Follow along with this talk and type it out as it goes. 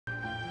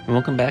And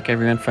welcome back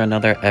everyone for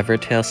another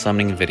Evertail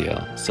summoning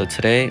video. So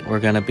today we're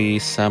going to be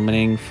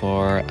summoning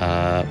for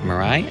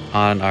Mirai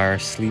on our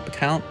sleep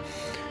account.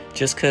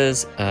 Just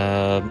because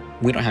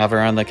we don't have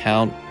her on the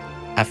account.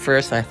 At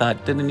first I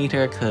thought didn't need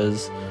her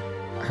because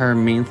her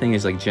main thing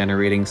is like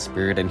generating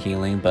spirit and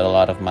healing. But a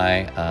lot of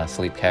my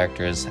sleep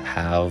characters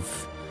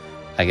have,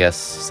 I guess,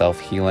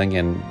 self-healing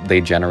and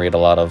they generate a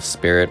lot of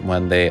spirit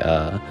when they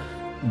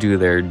do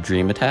their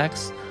dream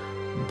attacks.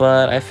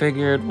 But I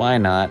figured, why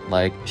not?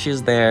 Like,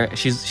 she's there.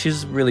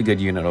 She's a really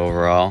good unit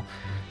overall.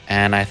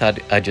 And I thought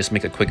I'd just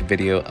make a quick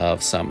video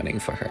of summoning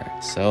for her.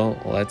 So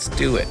let's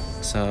do it.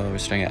 So we're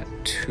starting at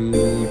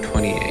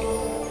 228.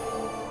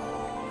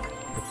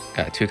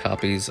 Got 2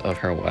 copies of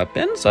her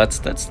weapon. So that's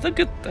a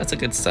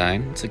good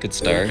sign. It's a good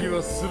start.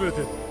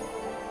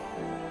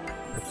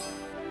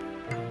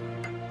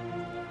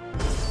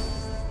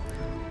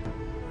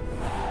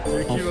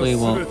 Hopefully it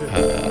won't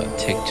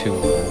take too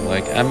long.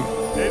 Like I'm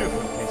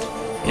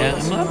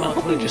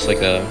hopefully just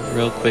like a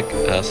real quick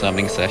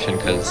summoning session,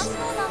 because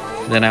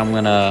then I'm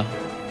gonna,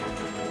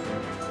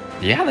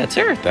 yeah,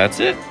 that's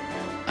it.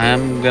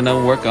 I'm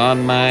gonna work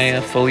on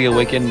my fully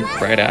awakened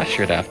Bright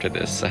Astrid after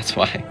this. That's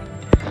why.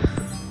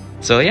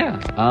 So yeah,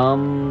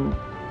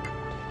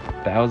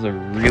 that was a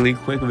really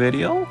quick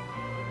video.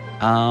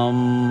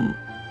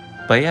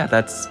 But yeah,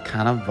 that's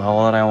kind of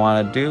all that I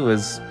want to do,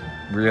 is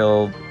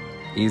real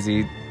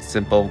easy,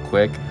 simple,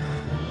 quick.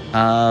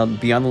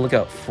 Be on the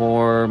lookout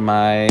for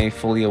my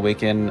fully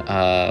awakened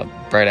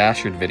Bright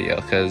Astrid video,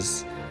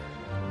 because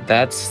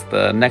that's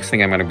the next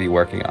thing I'm going to be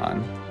working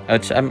on,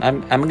 which I'm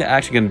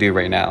actually going to do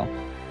right now.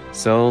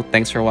 So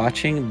thanks for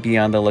watching. Be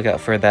on the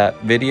lookout for that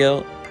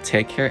video.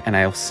 Take care, and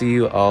I'll see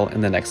you all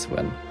in the next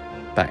one.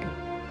 Bye.